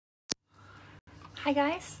Hi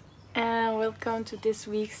guys, and welcome to this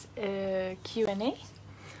week's Q&A.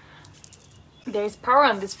 There's power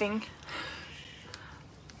on this thing,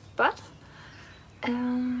 but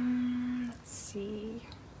let's see.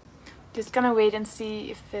 Just gonna wait and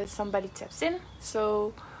see if somebody taps in.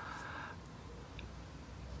 So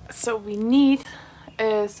we need.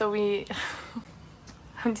 I'm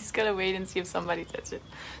just gonna wait and see if somebody taps in,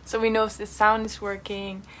 so we know if the sound is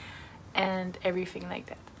working and everything like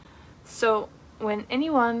that. So when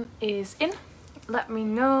anyone is in, let me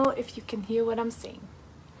know if you can hear what I'm saying.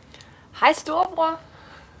 Hi storebror!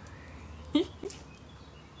 Let's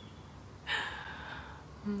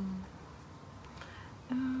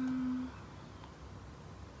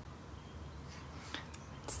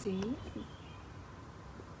see.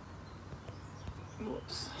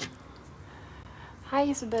 Whoops. Hi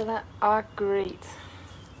Isabella. Great.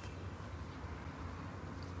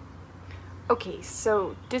 Okay,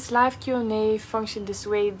 so this live Q&A functions this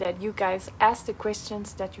way that you guys ask the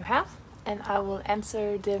questions that you have and I will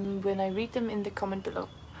answer them when I read them in the comment below.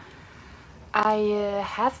 I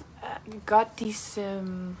have got these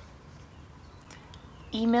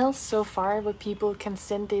emails so far where people can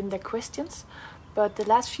send in their questions, but the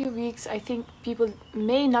last few weeks I think people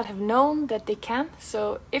may not have known that they can.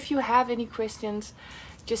 So if you have any questions,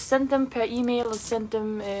 just send them per email or send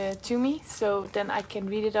them to me, so then I can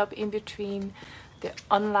read it up in between the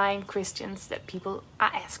online questions that people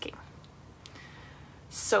are asking.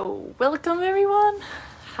 So welcome everyone.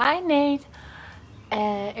 Hi Nate.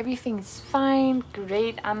 Everything is fine.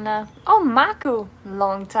 Great, Anna. Oh, Marco,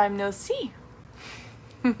 long time no see.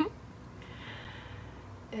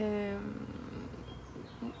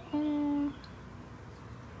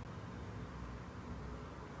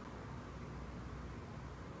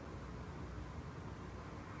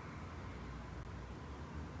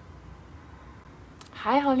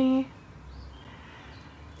 Hi Holly.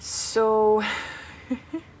 So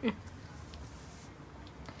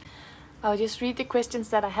I'll just read the questions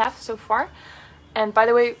that I have so far. And by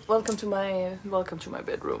the way, welcome to my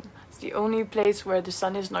bedroom. It's the only place where the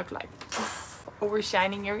sun is not like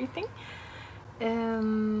overshining everything.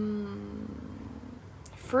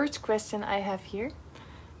 First question I have here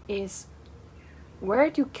is, where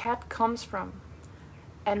do cats comes from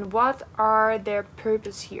and what are their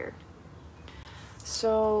purpose here?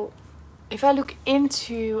 So if I look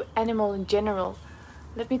into animal in general,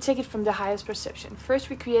 let me take it from the highest perception. First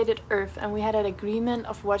we created Earth and we had an agreement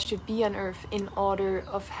of what should be on Earth in order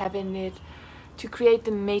of having it to create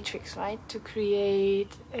the matrix, right? To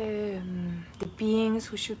create the beings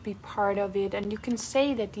who should be part of it. And you can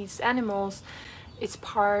say that these animals, it's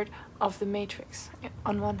part of the matrix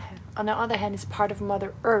on one hand. On the other hand, it's part of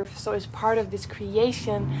Mother Earth. So it's part of this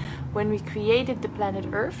creation. When we created the planet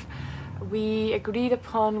Earth, we agreed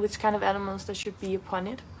upon which kind of animals there should be upon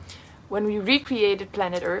it. When we recreated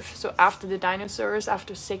planet Earth, so after the dinosaurs,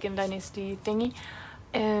 after second dynasty thingy,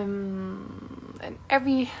 and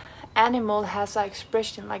every animal has an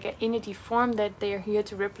expression, like an entity form that they are here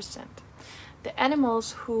to represent. The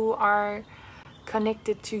animals who are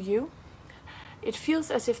connected to you, it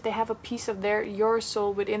feels as if they have a piece of your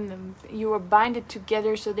soul within them. You are binded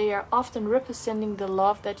together, so they are often representing the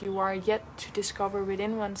love that you are yet to discover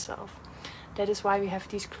within oneself. That is why we have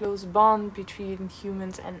this close bond between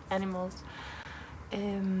humans and animals,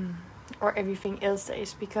 or everything else there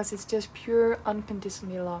is, because it's just pure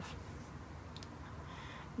unconditional love.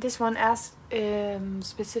 This one asks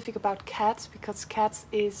specific about cats, because cats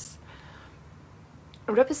is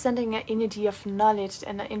representing an energy of knowledge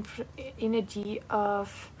and an energy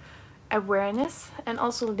of awareness, and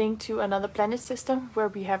also linked to another planet system where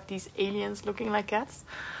we have these aliens looking like cats.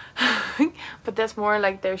 But that's more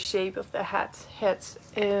like their shape of the heads.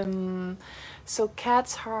 So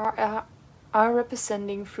cats are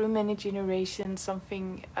representing through many generations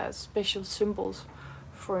something special symbols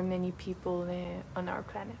for many people on our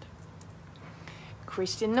planet.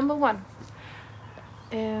 Question number 1.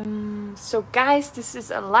 So guys, this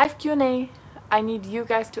is a live Q&A. I need you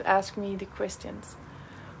guys to ask me the questions.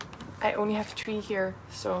 I only have 3 here,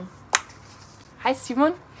 so hi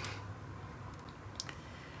Simon.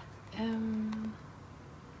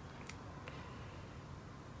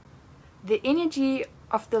 The energy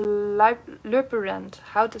of the labyrinth,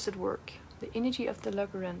 how does it work? The energy of the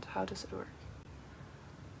labyrinth, how does it work?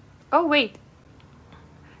 Oh wait,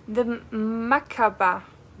 the merkaba,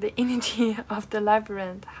 the energy of the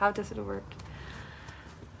labyrinth, how does it work?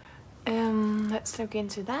 Let's look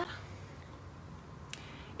into that.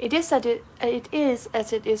 It is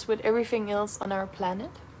as it is with everything else on our planet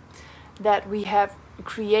that we have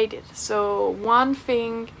created. So one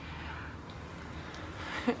thing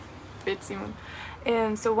bit, Simon.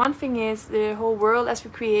 And so one thing is the whole world as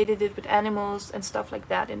we created it with animals and stuff like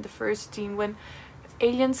that in the first scene, when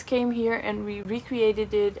aliens came here and we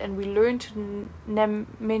recreated it and we learned to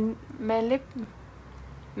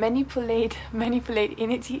manipulate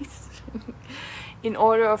entities in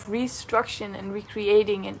order of restructuring and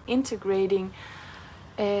recreating and integrating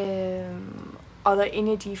other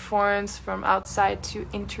energy forms from outside to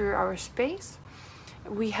enter our space.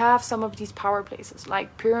 We have some of these power places,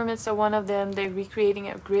 like pyramids are one of them. They're recreating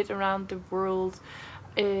a grid around the world.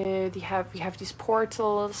 We have these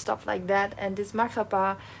portals, stuff like that, and this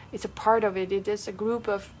merkaba is a part of it. It is a group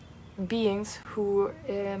of beings who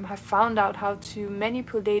have found out how to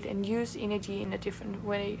manipulate and use energy in a different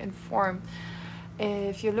way and form.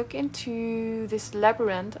 If you look into this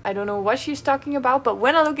labyrinth, I don't know what she's talking about, but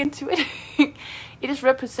when I look into it, it is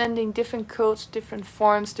representing different codes, different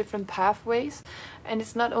forms, different pathways, and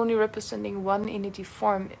it's not only representing one energy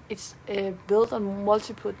form, it's built on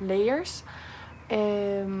multiple layers,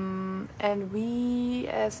 and we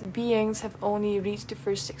as beings have only reached the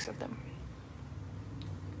first 6 of them.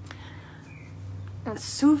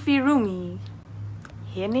 Sufi Rumi.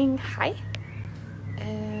 Henning, hi.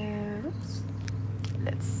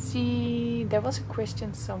 Let's see, there was a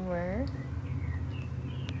question somewhere.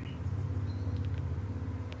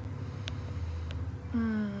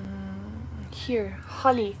 Here,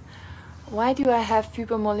 Holly. Why do I have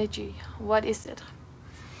fibromyalgie? What is it?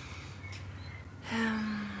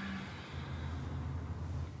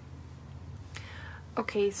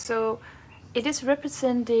 Okay, so it is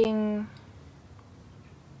representing...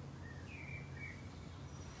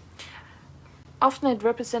 Often it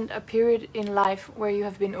represents a period in life where you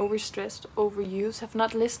have been overstressed, overused, have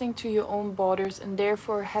not listened to your own borders, and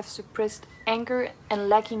therefore have suppressed anger and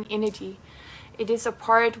lacking energy. It is a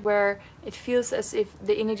part where it feels as if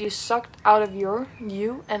the energy is sucked out of you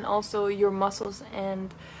and also your muscles,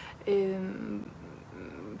 and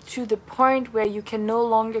to the point where you can no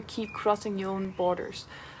longer keep crossing your own borders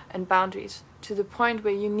and boundaries, to the point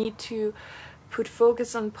where you need to put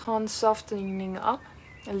focus upon softening up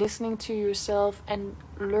and listening to yourself and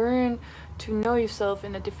learn to know yourself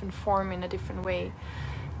in a different form, in a different way.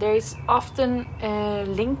 There is often a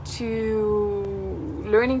link to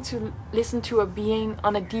learning to listen to a being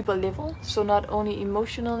on a deeper level, so not only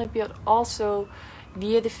emotionally but also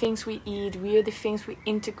via the things we eat, via the things we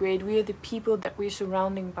integrate, via the people that we're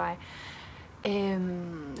surrounding by.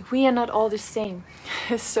 We are not all the same.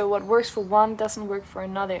 So what works for one doesn't work for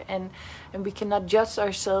another, and we cannot judge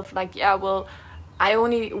ourselves like, yeah, well, I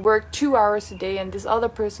only work 2 hours a day and this other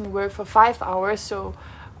person worked for 5 hours, so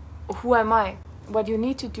who am I? What you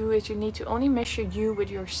need to do is you need to only measure you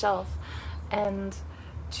with yourself, and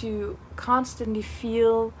to constantly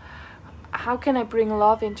feel, how can I bring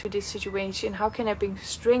love into this situation? How can I bring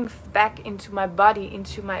strength back into my body,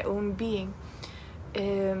 into my own being?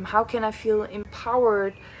 How can I feel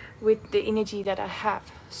empowered with the energy that I have?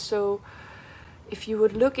 So if you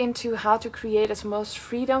would look into how to create as much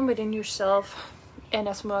freedom within yourself and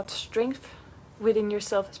as much strength within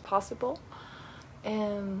yourself as possible,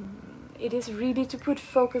 it is really to put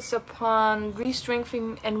focus upon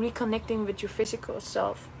re-strengthening and reconnecting with your physical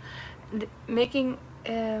self, making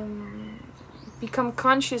become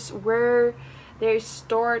conscious where there is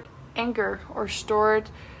stored anger or stored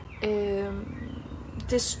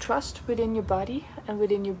distrust within your body and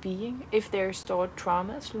within your being. If there are stored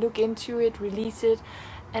traumas, look into it, release it,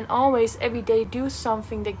 and always every day do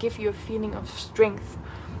something that gives you a feeling of strength.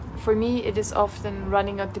 For me, it is often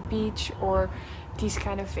running at the beach or these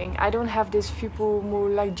kind of thing. I don't have this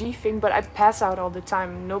fibromyalgie thing, but I pass out all the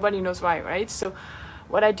time. Nobody knows why, right? So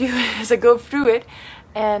what I do is I go through it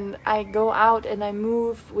and I go out and I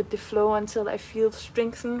move with the flow until I feel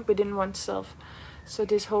strengthened within oneself. So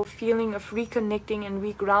this whole feeling of reconnecting and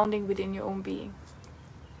regrounding within your own being.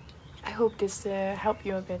 I hope this helped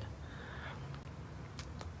you a bit.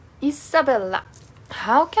 Isabella,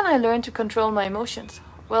 how can I learn to control my emotions?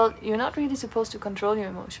 Well, you're not really supposed to control your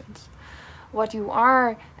emotions. What you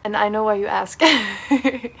are, and I know why you ask.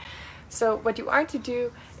 So what you are to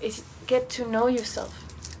do is get to know yourself.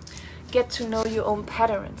 Get to know your own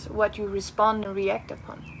patterns, what you respond and react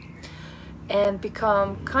upon. And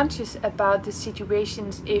become conscious about the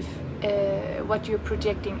situations if what you're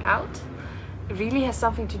projecting out really has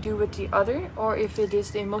something to do with the other, or if it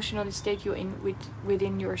is the emotional state you're in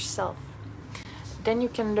within yourself. Then you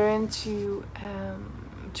can learn to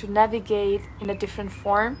navigate in a different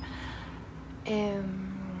form.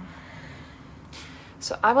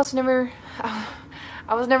 So I was never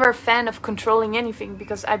a fan of controlling anything,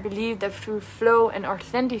 because I believe that through flow and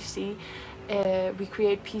authenticity we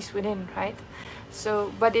create peace within, right?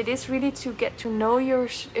 So, but it is really to get to know your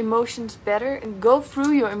emotions better and go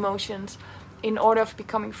through your emotions in order of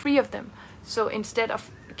becoming free of them. So instead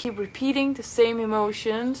of keep repeating the same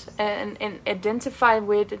emotions and identify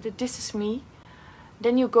with that this is me,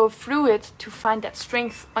 then you go through it to find that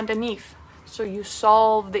strength underneath. So you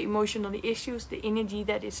solve the emotional issues, the energy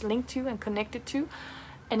that is linked to and connected to,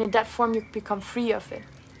 and in that form you become free of it.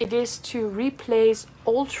 It is to replace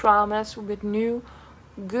old traumas with new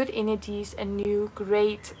good energies and new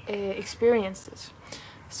great experiences.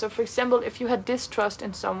 So for example, if you had distrust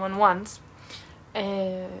in someone once,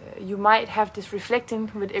 you might have this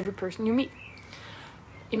reflecting with every person you meet.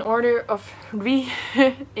 In order of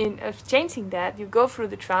changing that, you go through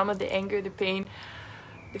the trauma, the anger, the pain,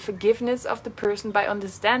 the forgiveness of the person by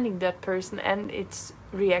understanding that person and its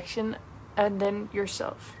reaction, and then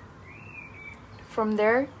yourself. From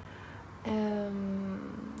there,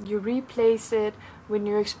 you replace it with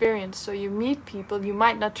new experience. So you meet people you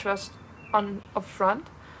might not trust up front,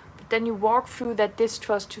 but then you walk through that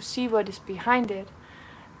distrust to see what is behind it,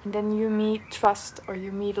 and then you meet trust or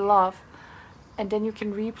you meet love, and then you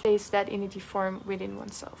can replace that energy form within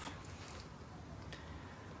oneself.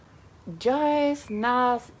 Joyce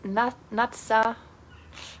Natsa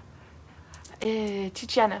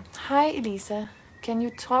Tiziana. Hi Elisa, can you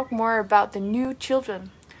talk more about the new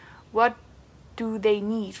children? What do they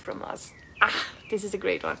need from us? This is a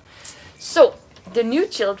great one. So the new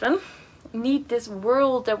children need this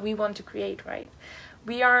world that we want to create, right?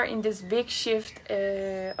 We are in this big shift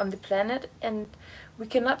on the planet, and we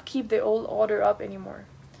cannot keep the old order up anymore.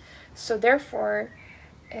 So therefore,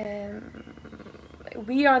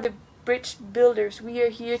 we are the bridge builders. We are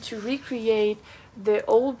here to recreate the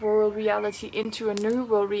old world reality into a new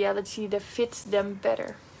world reality that fits them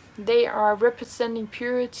better. They are representing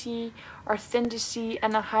purity, authenticity,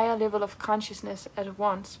 and a higher level of consciousness at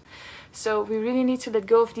once. So we really need to let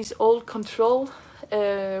go of these old control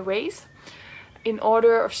ways in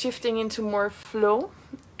order of shifting into more flow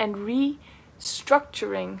and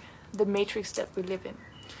restructuring the matrix that we live in.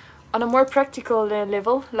 On a more practical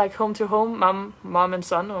level, like home to home, mom and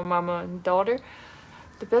son, or mama and daughter,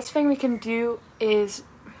 the best thing we can do is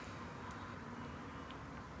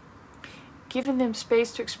giving them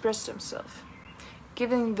space to express themselves,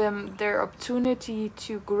 giving them their opportunity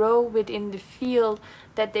to grow within the field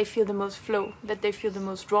that they feel the most flow, that they feel the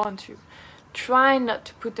most drawn to. Try not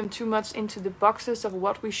to put them too much into the boxes of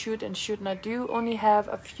what we should and should not do. Only have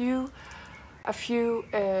a few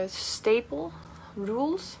staple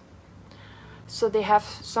rules, so they have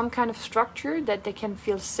some kind of structure that they can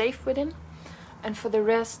feel safe within, and for the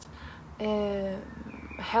rest,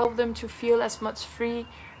 help them to feel as much free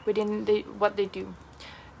within what they do.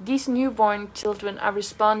 These newborn children are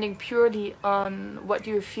responding purely on what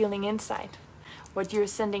you're feeling inside, what you're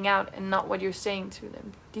sending out, and not what you're saying to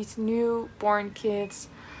them. These newborn kids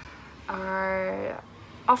are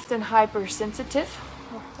often hypersensitive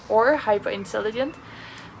or hyper-intelligent,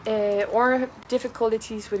 or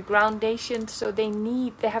difficulties with groundation, so they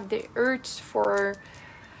have the urge for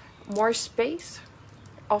more space,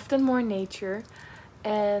 often more nature,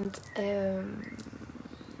 and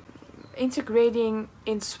integrating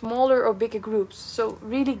in smaller or bigger groups. So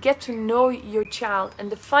really get to know your child.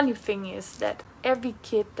 And the funny thing is that every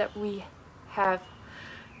kid that we have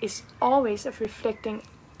is always a reflection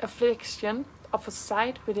of a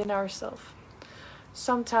side within ourselves.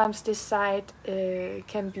 Sometimes this side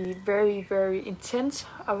can be very, very intense,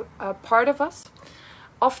 a part of us.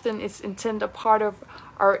 Often it's intent a part of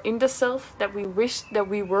our inner self that we wish that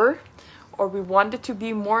we were, or we wanted to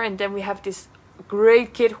be more, and then we have this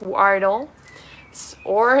great kid who are it all.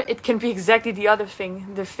 Or it can be exactly the other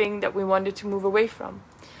thing, the thing that we wanted to move away from.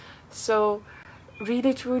 So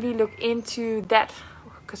really truly look into that,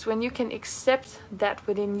 because when you can accept that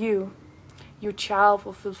within you, your child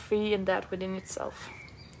will feel free in that within itself.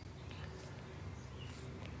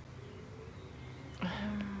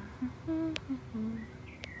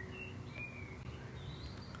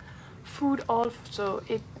 Food also,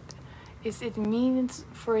 it means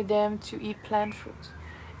for them to eat plant fruit.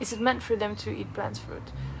 Is it meant for them to eat plant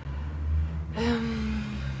fruit?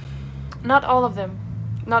 Not all of them.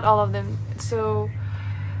 Not all of them. So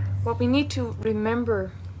what we need to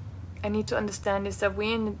remember and need to understand is that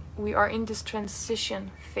we are in this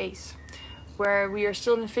transition phase where we are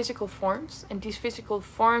still in physical forms, and these physical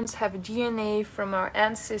forms have a DNA from our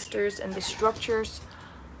ancestors and the structures.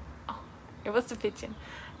 Oh, it was the pigeon.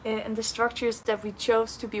 And the structures that we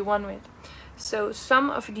chose to be one with. So some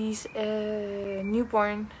of these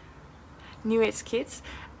newborn, new age kids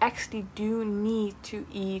actually do need to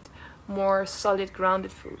eat more solid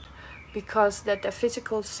grounded food. because that the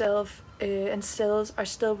physical self and cells are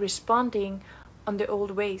still responding on the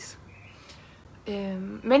old ways.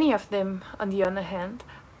 Many of them, on the other hand,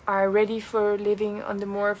 are ready for living on the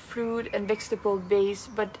more fruit and vegetable base,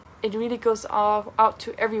 but it really goes out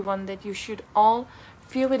to everyone that you should all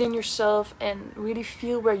feel it in yourself and really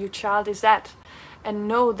feel where your child is at, and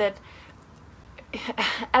know that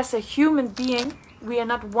as a human being, we are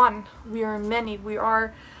not one, we are many. We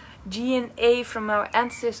are DNA from our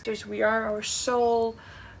ancestors, we are our soul,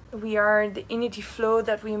 we are the energy flow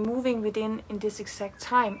that we are moving within in this exact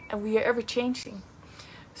time, and we are ever changing.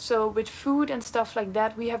 So with food and stuff like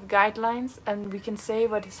that, we have guidelines, and we can say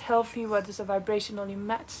what is healthy, what is a vibrationally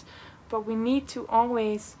match, but we need to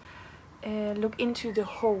always look into the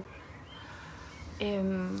whole.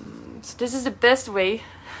 So this is the best way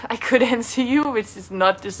I could answer you, which is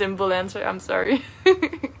not the simple answer, I'm sorry.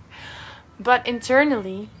 But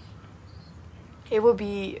internally, it would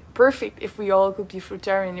be perfect if we all could be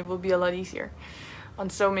fruitarian. It would be a lot easier on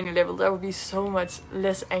so many levels. There would be so much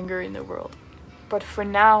less anger in the world. But for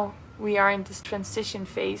now, we are in this transition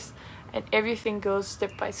phase, and everything goes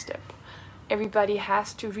step by step. Everybody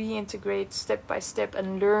has to reintegrate step by step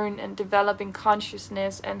and learn and develop in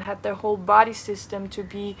consciousness, and have their whole body system to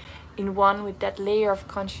be in one with that layer of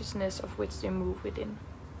consciousness of which they move within.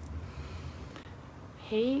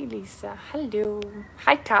 Hey Lisa, hello.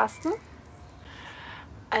 Hi Carsten.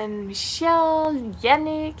 And Michelle,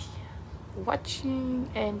 Yannick, watching,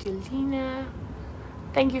 Angelina.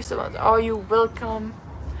 Thank you so much. Oh, you're welcome.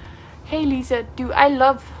 Hey Lisa, I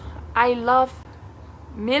love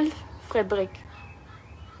milffabriek.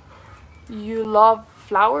 You love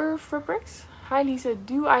flower fabrics? Hi Lisa,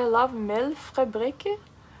 do I love milffabriek?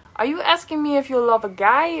 Are you asking me if you love a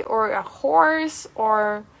guy or a horse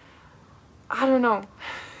or I don't know.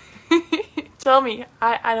 Tell me.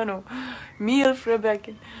 I don't know.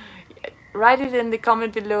 Milffabriek. Write it in the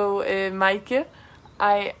comment below, Maaike.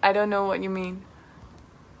 I don't know what you mean.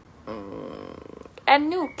 And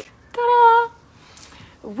Nook. Ta-da!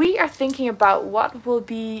 We are thinking about what will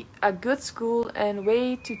be a good school and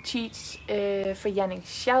way to teach for Yannick.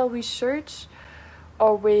 Shall we search,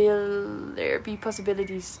 or will there be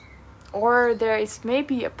possibilities? Or there is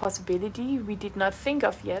maybe a possibility we did not think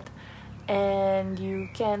of yet, and you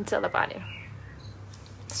can tell about it.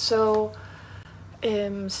 So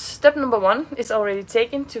step number 1 is already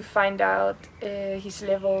taken to find out his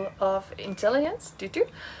level of intelligence.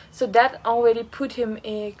 So that already put him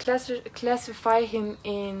in classify him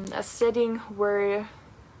in a setting where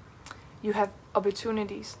you have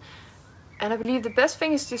opportunities. And I believe the best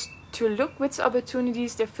thing is just to look which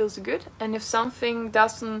opportunities that feels good, and if something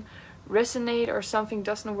doesn't resonate or something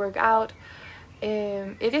doesn't work out,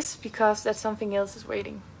 it is because that something else is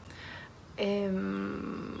waiting.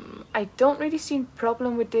 I don't really see a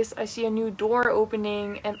problem with this. I see a new door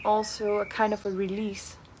opening and also a kind of a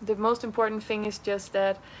release. The most important thing is just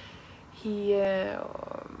that he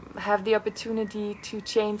have the opportunity to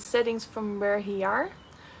change settings from where he are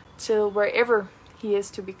till wherever he is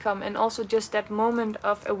to become, and also just that moment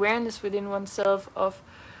of awareness within oneself of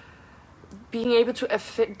being able to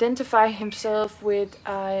identify himself with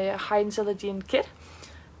a high intelligent kid,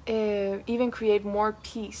 even create more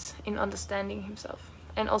peace in understanding himself,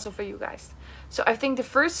 and also for you guys. So I think the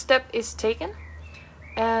first step is taken,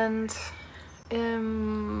 and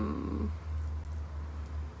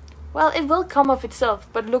well, it will come of itself,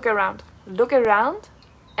 but look around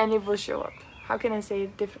and it will show up. How can I say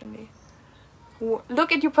it differently?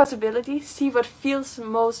 Look at your possibilities, see what feels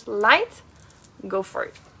most light, go for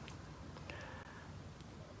it.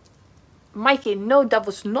 Maaike, no, that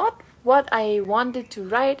was not what I wanted to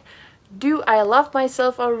write. Do I love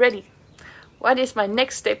myself already? What is my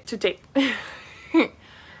next step to take?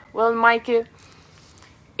 Well, Maaike,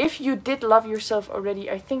 if you did love yourself already,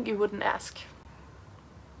 I think you wouldn't ask.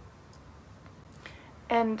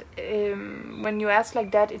 And when you ask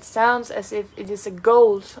like that, it sounds as if it is a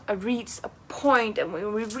goal, a reach, a point, and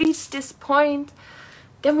when we reach this point,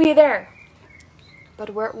 then we're there. But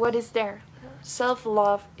what is there?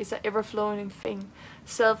 Self-love is an ever-flowing thing.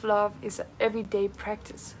 Self-love is an everyday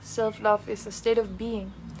practice. Self-love is a state of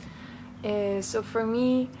being. So for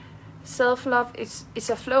me, self-love is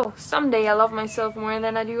a flow. Someday I love myself more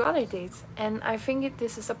than I do other days. And I think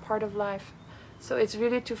this is a part of life. So it's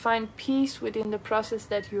really to find peace within the process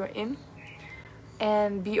that you're in.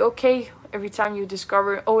 And be okay every time you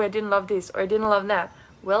discover, oh, I didn't love this or I didn't love that.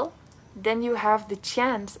 Well, then you have the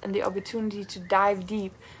chance and the opportunity to dive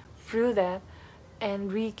deep through that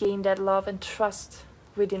and regain that love and trust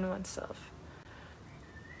within oneself.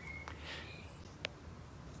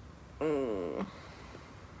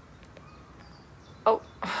 Oh,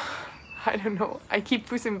 I don't know. I keep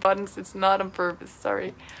pushing buttons. It's not on purpose.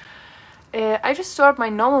 Sorry. I just stored my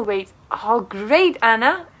normal weight. Oh, great,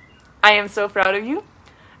 Anna. I am so proud of you.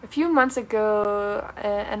 A few months ago,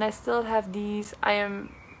 and I still have these. I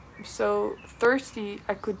am so thirsty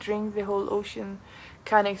I could drink the whole ocean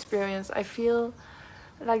kind of experience. I feel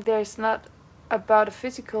like there's not about a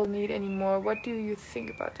physical need anymore. What do you think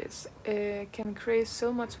about this? Can crave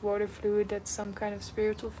so much water fluid that some kind of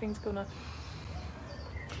spiritual thing's gonna...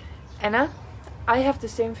 Anna, I have the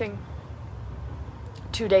same thing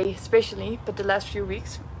today especially, but the last few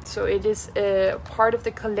weeks. So it is part of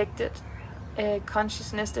the collected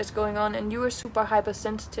consciousness that's going on, and you are super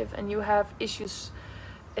hypersensitive and you have issues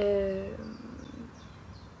to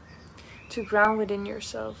ground within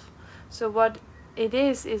yourself. So what it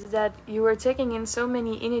is that you are taking in so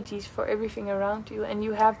many energies for everything around you, and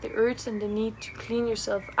you have the urge and the need to clean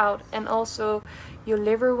yourself out, and also your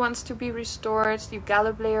liver wants to be restored, your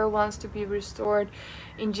gallbladder wants to be restored.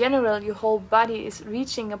 In general, your whole body is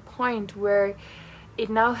reaching a point where it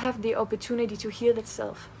now have the opportunity to heal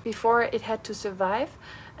itself. Before it had to survive,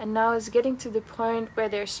 and now it's getting to the point where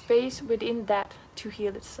there's space within that to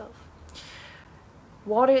heal itself.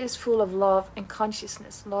 Water is full of love and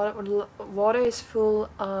consciousness. Water is full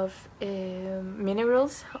of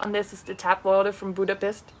minerals, unless it's the tap water from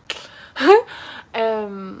Budapest.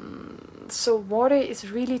 So water is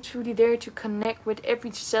really truly there to connect with every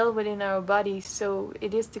cell within our body. So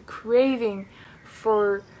it is the craving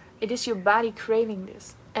for, it is your body craving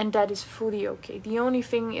this, and that is fully okay. The only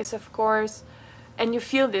thing is, of course, and you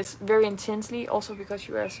feel this very intensely also because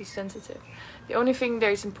you are so sensitive. The only thing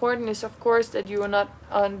that is important is, of course, that you are not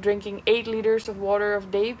drinking 8 liters of water a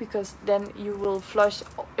day, because then you will flush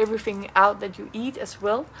everything out that you eat as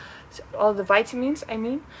well. So all the vitamins, I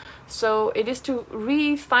mean. So it is to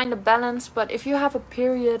really find a balance. But if you have a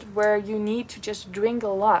period where you need to just drink a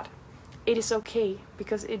lot, it is okay,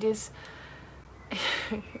 because it is...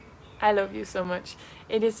 I love you so much.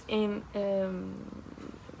 It is in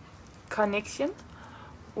connection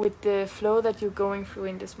with the flow that you're going through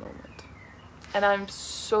in this moment. And I'm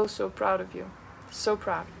so proud of you. So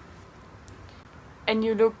proud. And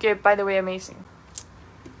you look, by the way, amazing.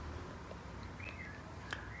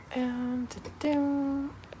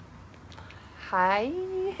 Hi,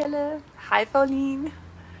 hello. Hi, Pauline.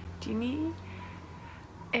 Jeannie.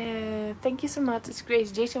 Thank you so much. It's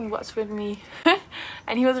great. Jason was with me.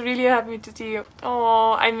 And he was really happy to see you.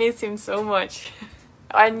 Oh, I miss him so much.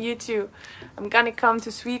 And you too. I'm gonna come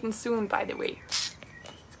to Sweden soon, by the way.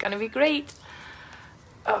 It's gonna be great.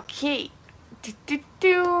 Okay.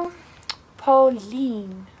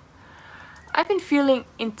 Pauline. I've been feeling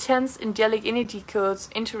intense angelic energy codes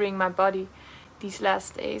entering my body these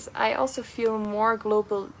last days. I also feel more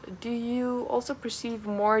global. Do you also perceive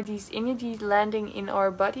more these energies landing in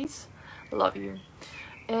our bodies? Love you.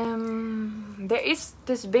 There is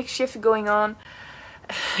this big shift going on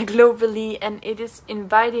globally, and it is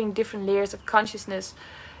inviting different layers of consciousness,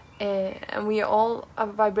 and we are all a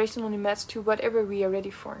vibrational match to whatever we are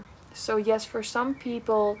ready for. So yes, for some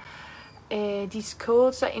people these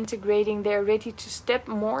codes are integrating. They're ready to step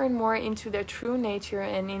more and more into their true nature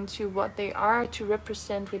and into what they are to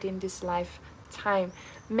represent within this lifetime.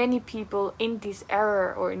 Many people in this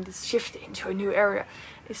era, or in this shift into a new era,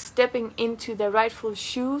 is stepping into their rightful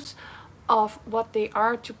shoes of what they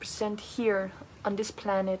are to present here on this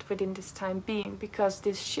planet within this time being, because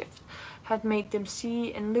this shift had made them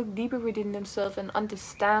see and look deeper within themselves and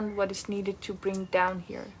understand what is needed to bring down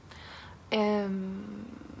here.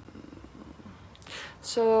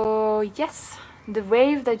 So yes, the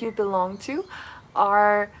wave that you belong to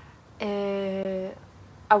are a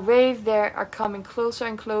wave that are coming closer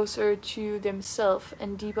and closer to themselves,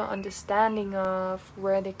 and deeper understanding of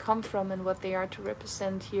where they come from and what they are to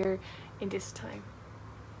represent here in this time.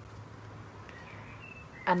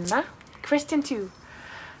 Anna, question 2.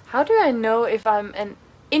 How do I know if I'm an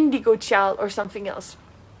indigochild or something else?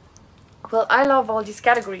 Well, I love all these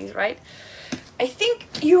categories, right? I think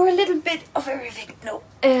you're a little bit of everything. No.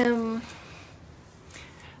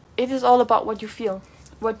 It is all about what you feel.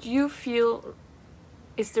 What you feel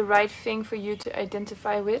is the right thing for you to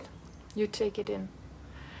identify with. You take it in.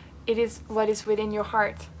 It is what is within your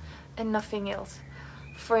heart and nothing else.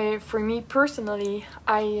 For me personally,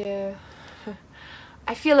 I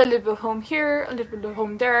feel a little bit home here, a little bit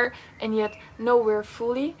home there, and yet nowhere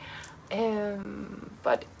fully.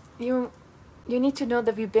 But you need to know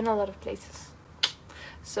that we've been a lot of places.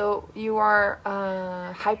 So you are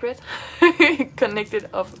a hybrid, connected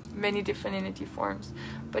of many different energy forms,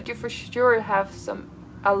 but you for sure have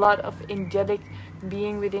a lot of angelic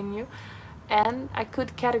being within you, and I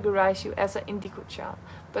could categorize you as an indigo child.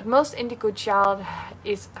 But most indigo child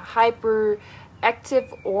is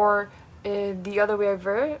hyperactive, or the other way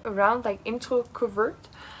around, like introvert.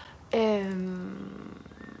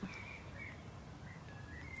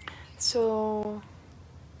 So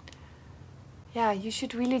yeah, you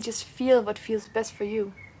should really just feel what feels best for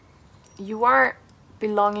you. You are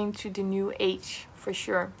belonging to the new age, for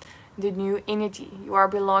sure. The new energy. You are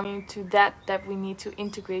belonging to that we need to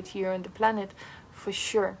integrate here on the planet, for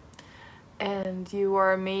sure. And you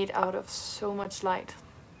are made out of so much light.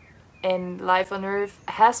 And life on Earth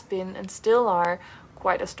has been and still are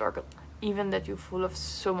quite a struggle, even that you're full of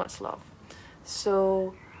so much love.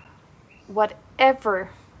 So whatever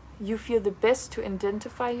you feel the best to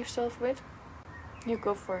identify yourself with, you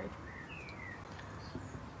go for it.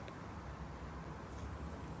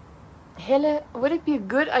 Helle, would it be a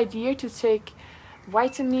good idea to take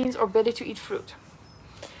vitamins or better to eat fruit?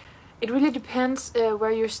 It really depends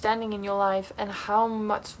where you're standing in your life and how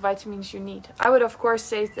much vitamins you need. I would of course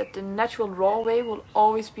say that the natural raw way will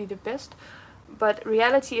always be the best, but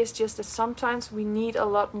reality is just that sometimes we need a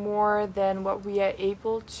lot more than what we are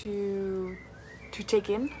able to take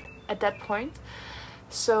in at that point.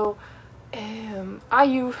 So are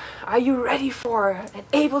you ready for and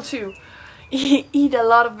able to eat a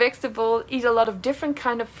lot of vegetables, eat a lot of different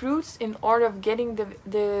kind of fruits in order of getting the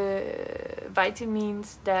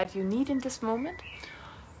vitamins that you need in this moment?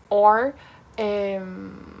 Or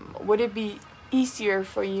would it be easier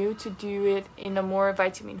for you to do it in a more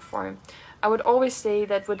vitamin form? I would always say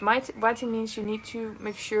that with vitamins you need to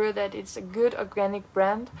make sure that it's a good organic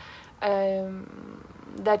brand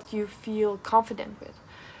that you feel confident with.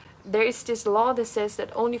 There is this law that says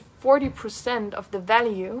that only 40% of the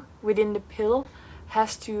value within the pill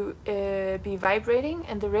has to be vibrating,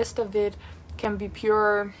 and the rest of it can be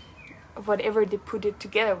pure whatever they put it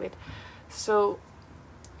together with. So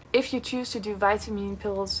if you choose to do vitamin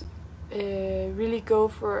pills, really go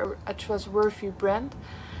for a trustworthy brand,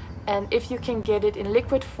 and if you can get it in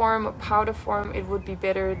liquid form or powder form, it would be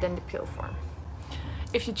better than the pill form.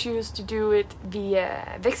 If you choose to do it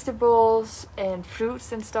via vegetables and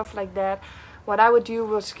fruits and stuff like that, what I would do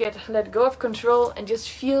was let go of control and just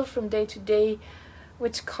feel from day to day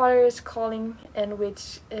which color is calling and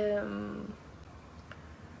which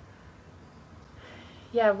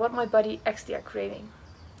what my body actually are craving.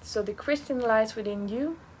 So the question lies within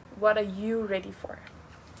you. What are you ready for?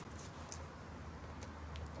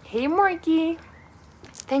 Hey Morky!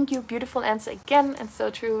 Thank you, beautiful answer again, and so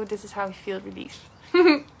true. This is how I feel relief.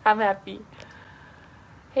 I'm happy.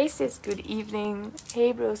 Hey sis, good evening.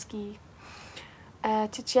 Hey broski.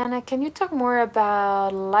 Tatiana, can you talk more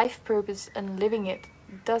about life purpose and living it?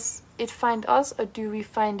 Does it find us, or do we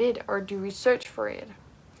find it, or do we search for it?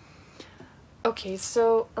 Okay,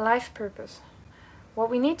 so life purpose. What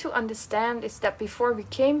we need to understand is that before we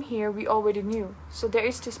came here, we already knew. So there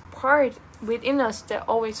is this part within us that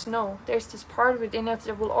always know. There's this part within us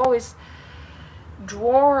that will always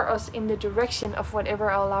draw us in the direction of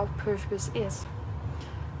whatever our life purpose is.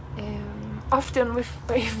 Often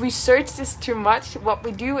if we search this too much, what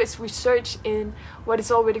we do is we search in what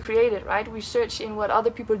is already created, right? We search in what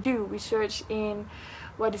other people do. We search in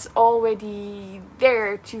what is already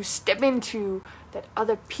there to step into that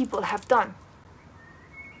other people have done.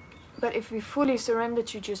 But if we fully surrender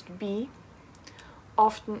to just be,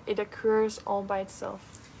 often it occurs all by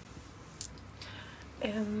itself.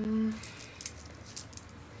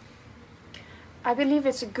 I believe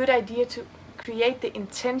it's a good idea to create the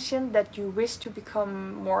intention that you wish to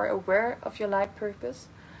become more aware of your life purpose,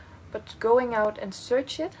 but going out and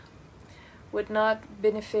search it would not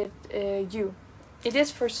benefit you. It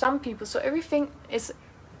is for some people, so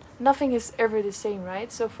nothing is ever the same,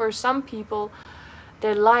 right? So for some people,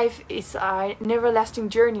 their life is a never-lasting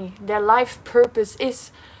journey. Their life purpose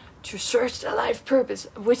is to search their life purpose,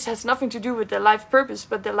 which has nothing to do with their life purpose,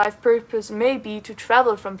 but their life purpose may be to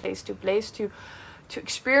travel from place to place, to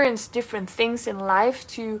experience different things in life,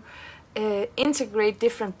 to integrate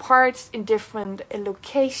different parts in different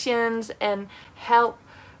locations, and help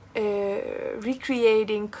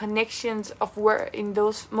recreating connections of where in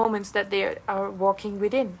those moments that they are walking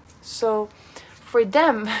within. So for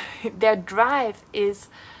them, their drive is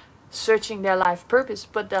searching their life purpose,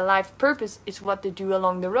 but their life purpose is what they do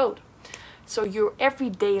along the road. So your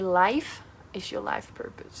everyday life is your life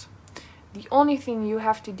purpose. The only thing you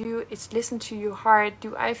have to do is listen to your heart.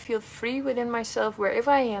 Do I feel free within myself wherever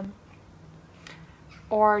I am?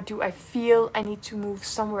 Or do I feel I need to move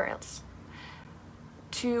somewhere else?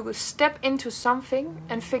 To step into something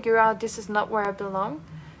and figure out this is not where I belong,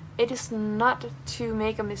 it is not to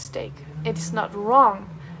make a mistake. It is not wrong.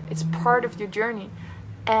 It's part of your journey.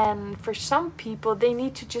 And for some people, they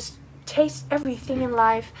need to just taste everything in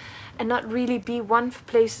life and not really be one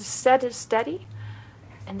place steady.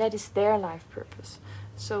 And that is their life purpose.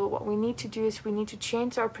 So what we need to do is we need to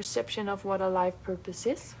change our perception of what a life purpose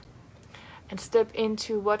is and step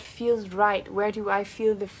into what feels right. Where do I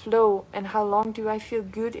feel the flow, and how long do I feel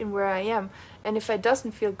good in where I am? And if I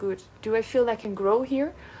doesn't feel good, do I feel I can grow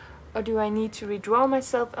here, or do I need to redraw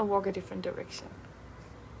myself and walk a different direction?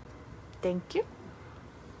 Thank you.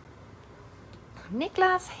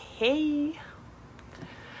 Niklas, hey.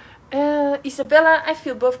 Isabella, I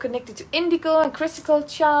feel both connected to indigo and crystal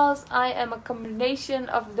child. I am a combination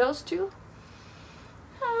of those two.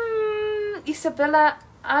 Isabella,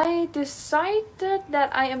 I decided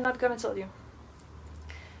that I am not gonna tell you.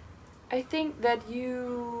 I think that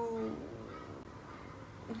you...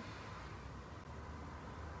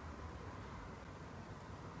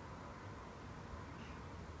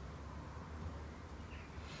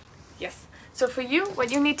 Yes. So for you,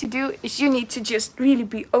 what you need to do is you need to just really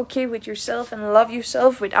be okay with yourself and love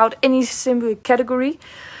yourself without any single category.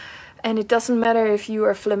 And it doesn't matter if you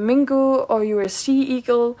are a flamingo or you're a sea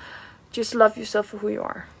eagle. Just love yourself for who you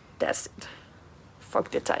are. That's it.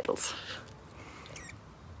 Fuck the titles.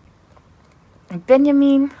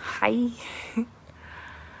 Benjamin, hi.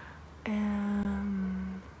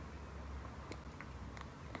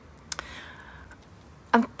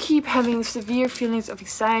 I keep having severe feelings of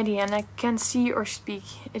anxiety and I can't see or speak.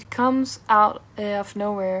 It comes out of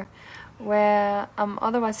nowhere where I'm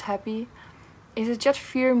otherwise happy. Is it just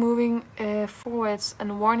fear moving forwards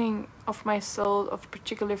and warning of my soul of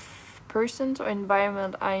particular persons or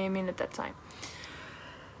environment I am in at that time?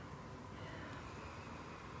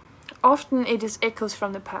 Often it is echoes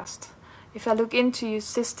from the past. If I look into your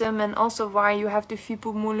system and also why you have the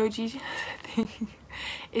fibromyalgie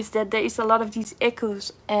is that there is a lot of these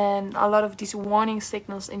echoes and a lot of these warning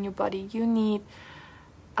signals in your body. You need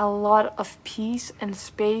a lot of peace and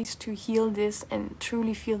space to heal this and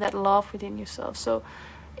truly feel that love within yourself. So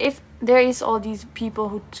if there is all these people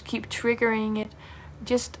who keep triggering it,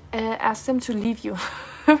 just ask them to leave you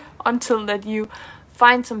until that you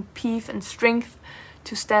find some peace and strength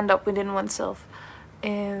to stand up within oneself,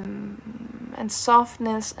 and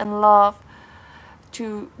softness and love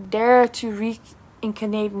to dare to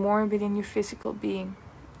reincarnate more within your physical being.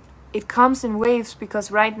 It comes in waves because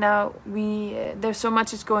right now there's so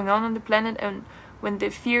much is going on the planet, and when the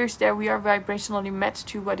fear is there, we are vibrationally matched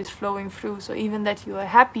to what is flowing through. So even that you are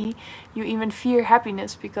happy, you even fear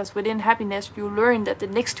happiness, because within happiness you learn that the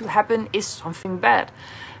next to happen is something bad.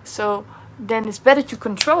 So then it's better to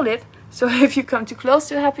control it. So if you come too close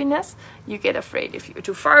to happiness, you get afraid. If you're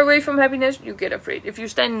too far away from happiness, you get afraid. If you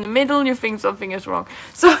stand in the middle, you think something is wrong.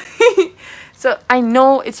 So, so I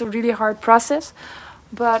know it's a really hard process,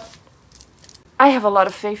 but I have a lot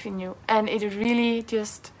of faith in you. And it really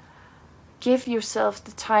just give yourself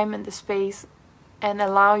the time and the space and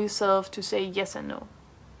allow yourself to say yes and no.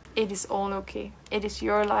 It is all okay. It is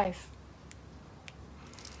your life.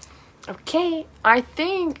 Okay, I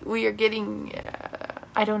think we are getting...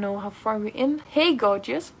 I don't know how far we're in. Hey,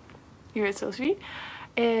 gorgeous. You're so sweet.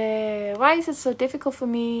 Why is it so difficult for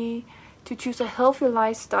me to choose a healthy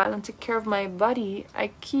lifestyle and take care of my body?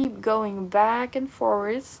 I keep going back and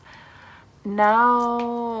forwards.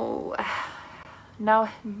 Now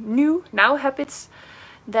habits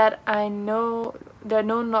that I know that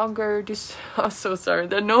no longer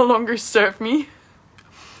that no longer serve me.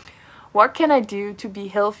 What can I do to be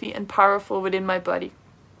healthy and powerful within my body?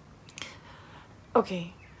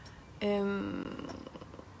 Okay.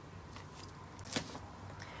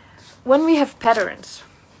 When we have patterns,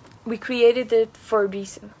 we created it for a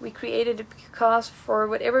reason. We created it because for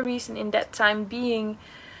whatever reason in that time being,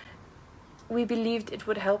 we believed it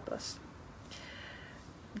would help us.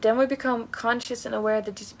 Then we become conscious and aware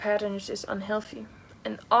that these patterns is unhealthy.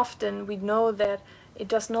 And often we know that it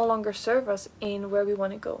does no longer serve us in where we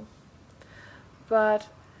want to go. But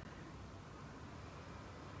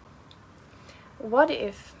what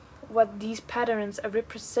if what these patterns are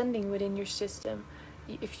representing within your system,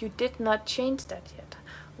 if you did not change that yet?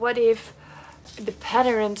 What if the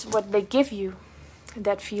patterns, what they give you,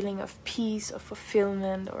 that feeling of peace, of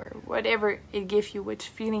fulfillment, or whatever it gives you, which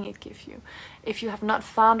feeling it gives you, if you have not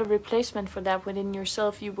found a replacement for that within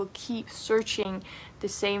yourself, you will keep searching the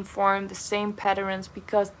same form, the same patterns,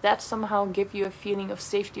 because that somehow give you a feeling of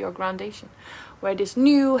safety or groundation, where this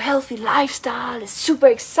new healthy lifestyle is super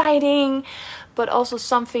exciting, but also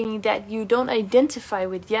something that you don't identify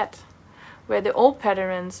with yet, where the old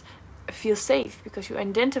patterns feel safe because you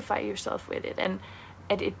identify yourself with it, and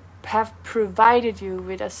it have provided you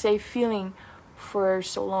with a safe feeling for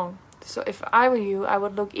so long. So if I were you, I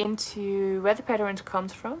would look into where the patterns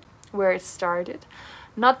comes from, where it started,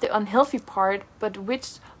 not the unhealthy part, but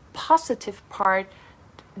which positive part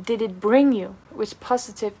did it bring you, which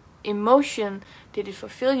positive emotion did it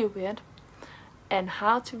fulfill you with, and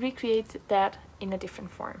how to recreate that in a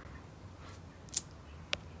different form.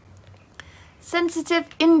 Sensitive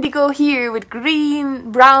indigo here with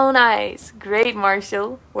green brown eyes. Great,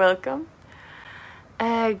 Marshall, welcome.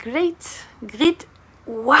 Great.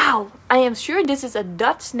 Wow, I am sure this is a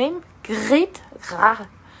Dutch name. Great.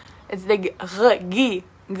 It's like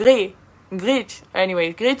Great.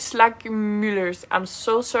 Anyway, Great Slakmullers. I'm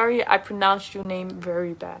so sorry, I pronounced your name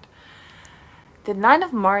very bad. The 9th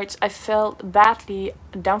of March, I fell badly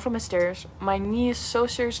down from the stairs. My knee is so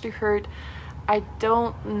seriously hurt. I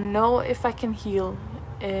don't know if I can heal.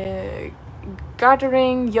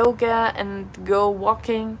 Gardening, yoga, and go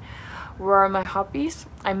walking were my hobbies.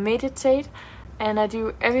 I meditate and I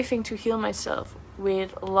do everything to heal myself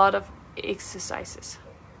with a lot of exercises.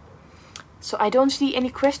 So I don't see any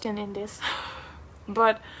question in this,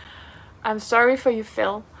 but I'm sorry for you,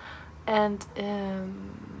 Phil, and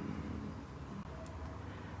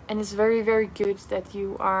it's very, very good that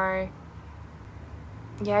you are,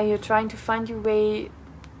 you're trying to find your way.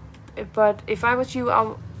 But if I was you,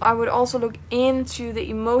 I would also look into the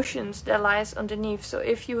emotions that lies underneath. So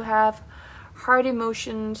if you have hard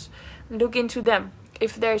emotions, look into them.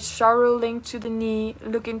 If there's sorrow linked to the knee,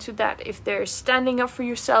 look into that. If there's standing up for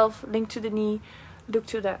yourself linked to the knee, look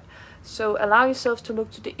to that. So allow yourself to look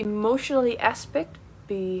to the emotionally aspect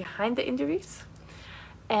behind the injuries,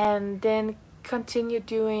 and then continue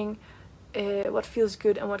doing what feels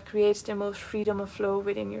good and what creates the most freedom and flow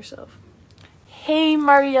within yourself. Hey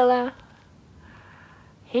Mariella.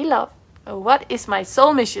 Hey love. What is my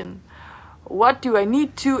soul mission? What do I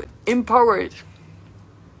need to empower it?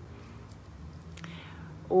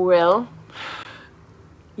 Well,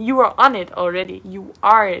 you are on it already. You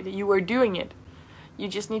are it. You are doing it. You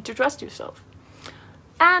just need to trust yourself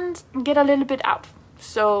and get a little bit out.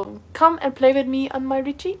 So come and play with me on my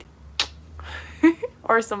retreat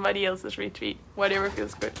or somebody else's retreat, whatever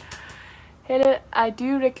feels good. Hele, I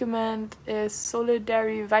do recommend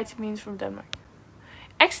solidary vitamins from Denmark.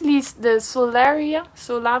 Actually, it's the Solaria.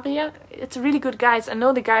 It's really good, guys. I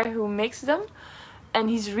know the guy who makes them, and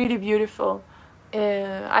he's really beautiful.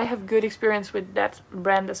 I have good experience with that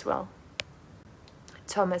brand as well.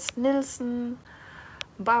 Thomas Nilsson,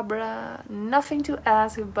 Barbara, nothing to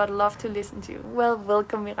ask but love to listen to. Well,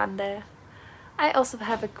 welcome Miranda. I also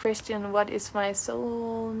have a question. What is my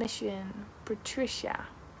soul mission? Patricia.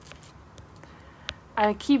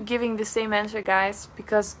 I keep giving the same answer, guys,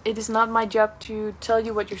 because it is not my job to tell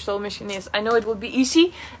you what your soul mission is. I know it would be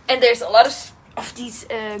easy, and there's a lot of these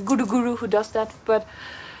guru who does that, but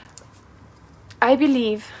I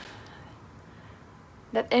believe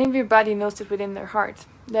that everybody knows it within their heart,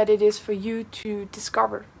 that it is for you to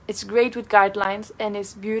discover. It's great with guidelines, and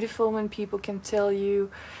it's beautiful when people can tell you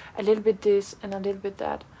a little bit this and a little bit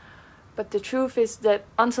that. But the truth is that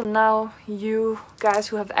until now, you guys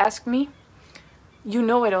who have asked me, you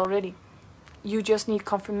know it already. You just need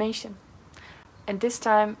confirmation. And this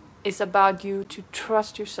time, it's about you to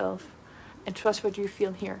trust yourself and trust what you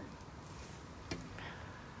feel here.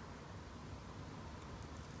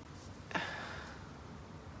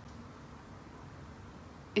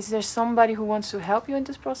 Is there somebody who wants to help you in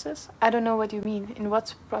this process? I don't know what you mean. In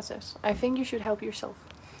what process? I think you should help yourself.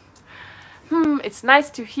 It's nice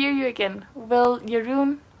to hear you again. Well,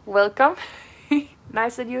 Jeroen, welcome.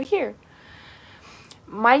 Nice that you're here.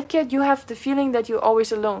 Micah, you have the feeling that you're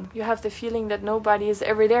always alone. You have the feeling that nobody is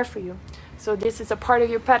ever there for you. So this is a part of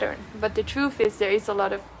your pattern. But the truth is there is a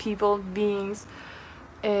lot of people, beings,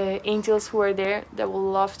 angels who are there that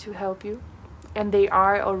will love to help you. And they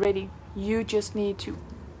are already. You just need to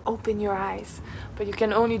open your eyes, but you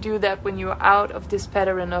can only do that when you're out of this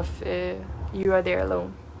pattern of you are there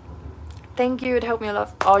alone. Thank you, it helped me a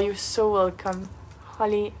lot. Oh, you're so welcome,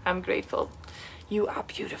 Holly. I'm grateful. You are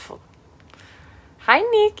beautiful. Hi,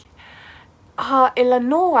 Nick.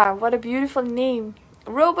 Eleanor, what a beautiful name.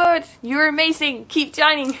 Robert, you're amazing. Keep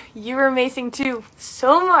joining. You're amazing too.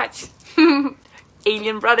 So much.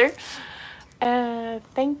 Alien brother.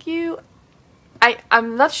 Thank you.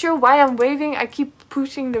 I'm not sure why I'm waving. I keep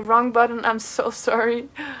pushing the wrong button. I'm so sorry.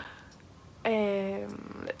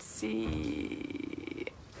 Let's see.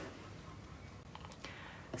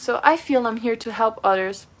 So I feel I'm here to help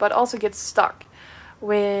others, but also get stuck.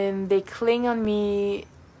 When they cling on me,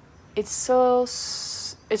 it's so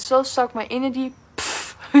suck my energy.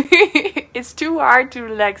 It's too hard to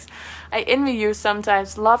relax. I envy you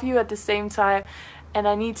sometimes, love you at the same time, and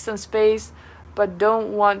I need some space but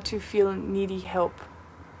don't want to feel needy help.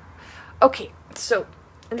 Okay, so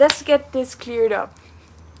let's get this cleared up.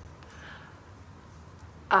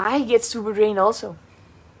 I get super drained also,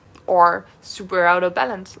 or super out of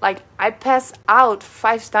balance. Like, I pass out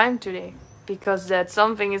 5 times today because that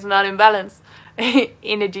something is not in balance.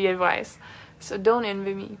 Energy advice. So don't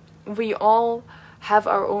envy me. We all have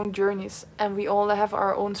our own journeys, and we all have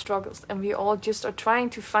our own struggles, and we all just are trying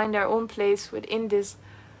to find our own place within this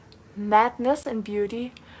madness and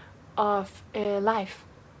beauty of life.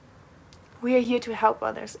 We are here to help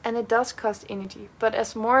others, and it does cost energy, but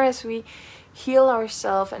as more as we heal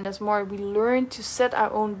ourselves and as more we learn to set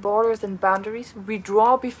our own borders and boundaries,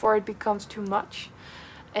 withdraw before it becomes too much,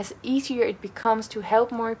 as easier it becomes to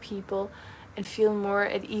help more people and feel more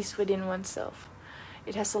at ease within oneself.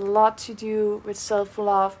 It has a lot to do with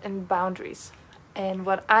self-love and boundaries. And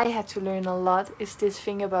what I had to learn a lot is this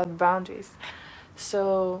thing about boundaries.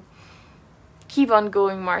 So keep on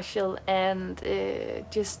going, Marshall, and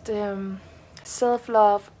just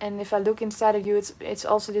self-love. And if I look inside of you, it's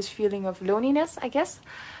also this feeling of loneliness, I guess.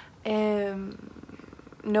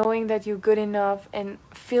 Knowing that you're good enough, and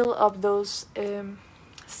fill up those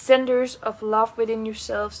centers of love within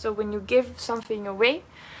yourself. So when you give something away,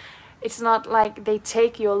 it's not like they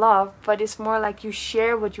take your love, but it's more like you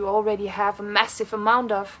share what you already have a massive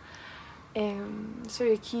amount of. So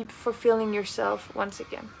you keep fulfilling yourself once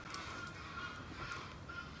again.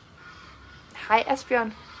 Hi,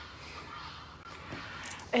 Esbjørn.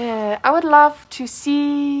 I would love to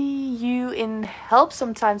see you in help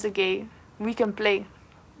sometimes again. We can play.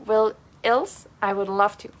 Well, else, I would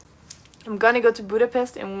love to. I'm gonna go to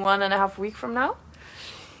Budapest in 1.5 weeks from now.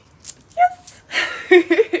 Yes!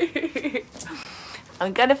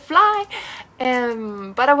 I'm gonna fly.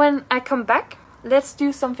 But when I come back, let's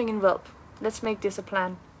do something in Welp. Let's make this a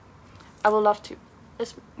plan. I would love to.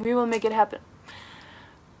 We will make it happen.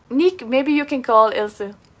 Nick, maybe you can call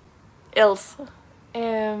Ilse. Else.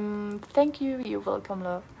 Thank you. You're welcome,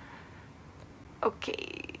 love.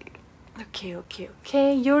 Okay.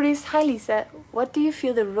 Yuris, hi Lisa. What do you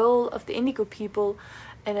feel the role of the indigo people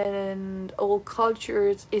and all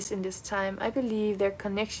cultures is in this time? I believe their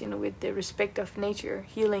connection with the respect of nature,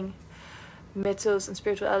 healing, metals, and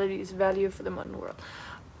spirituality is value for the modern world.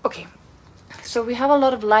 Okay, so we have a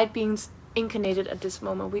lot of light beings incarnated at this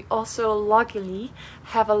moment. We also luckily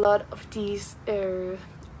have a lot of these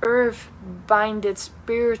earth-binded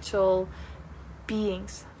spiritual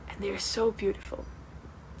beings, and they're so beautiful.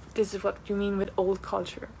 This is what you mean with old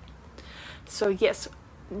culture. So yes,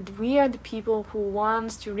 we are the people who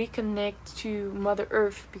wants to reconnect to Mother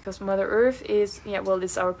Earth, because Mother Earth is,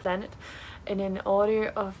 it's our planet, and in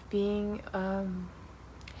order of being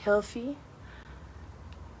healthy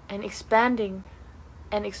and expanding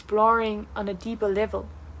and exploring on a deeper level,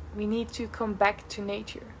 we need to come back to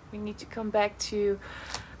nature. We need to come back to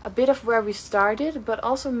a bit of where we started, but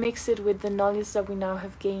also mix it with the knowledge that we now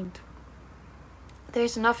have gained.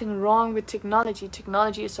 There's nothing wrong with technology.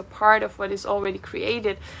 Technology is a part of what is already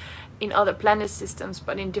created in other planet systems,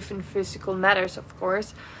 but in different physical matters, of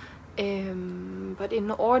course. But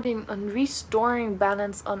in order on restoring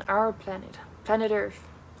balance on our planet, planet Earth,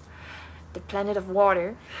 the planet of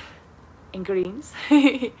water and greens,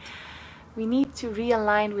 we need to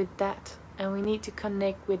realign with that, and we need to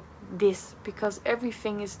connect with this, because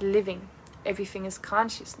everything is living. Everything is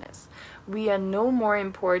consciousness. We are no more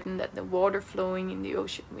important than the water flowing in the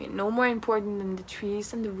ocean. We are no more important than the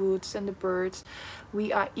trees and the woods and the birds.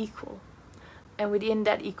 We are equal. And within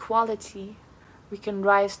that equality, we can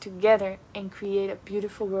rise together and create a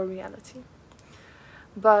beautiful world reality.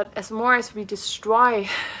 But as more as we destroy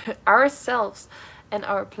ourselves and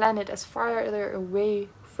our planet, as further away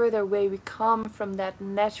we come from that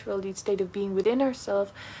natural state of being within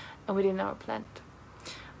ourselves and within our planet.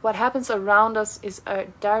 What happens around us is a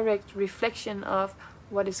direct reflection of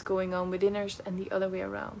what is going on within us and the other way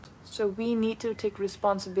around. So we need to take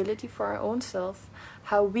responsibility for our own self,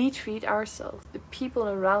 how we treat ourselves, the people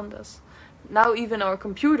around us, now even our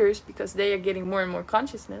computers, because they are getting more and more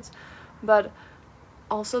consciousness, but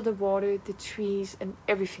also the water, the trees, and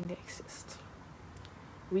everything that exists.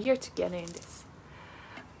 We are together in this.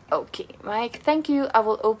 Okay, Mike, thank you. I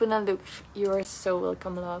will open a look. You are so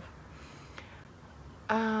welcome, love.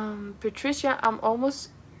 Patricia, I am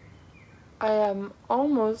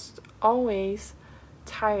almost always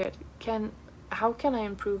tired. How can I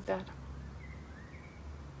improve that?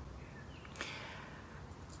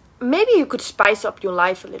 Maybe you could spice up your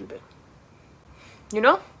life a little bit. You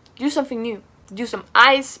know? Do something new. Do some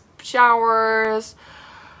ice showers,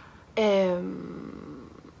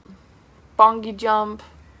 bungee jump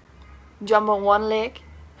on one leg,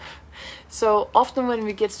 So often when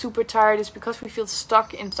we get super tired, it's because we feel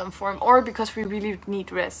stuck in some form or because we really need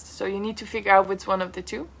rest. So you need to figure out which one of the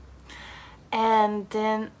two. And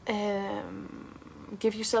then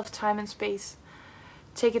give yourself time and space.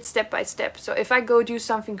 Take it step by step. So if I go do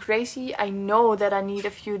something crazy, I know that I need a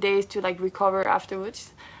few days to like recover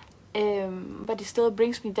afterwards. But it still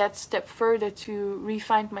brings me that step further to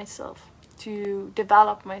refine myself, to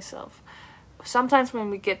develop myself. Sometimes when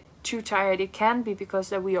we get too tired, it can be because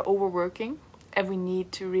that we are overworking and we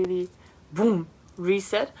need to really, boom,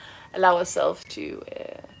 reset, allow ourselves to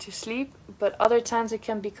sleep. But other times it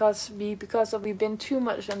can be because we've been too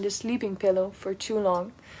much on the sleeping pillow for too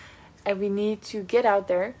long, and we need to get out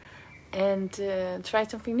there and try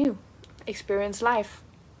something new, experience life.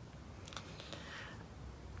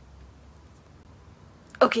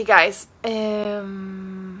 Okay guys,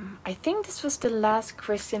 I think this was the last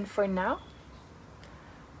question for now.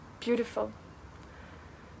 Beautiful.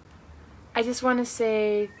 I just want to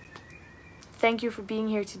say thank you for being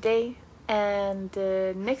here today, and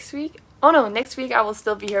next week I will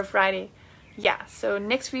still be here Friday. Yeah, so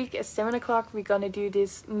next week at 7 o'clock we're gonna do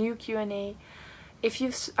this new Q&A. If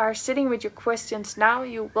you are sitting with your questions now,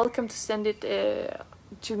 you're welcome to send it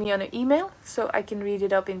to me on an email so I can read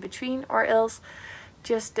it up in between, or else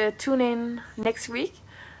just tune in next week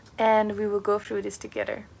and we will go through this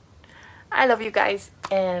together. I love you guys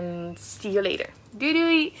and see you later. Doei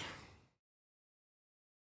doei!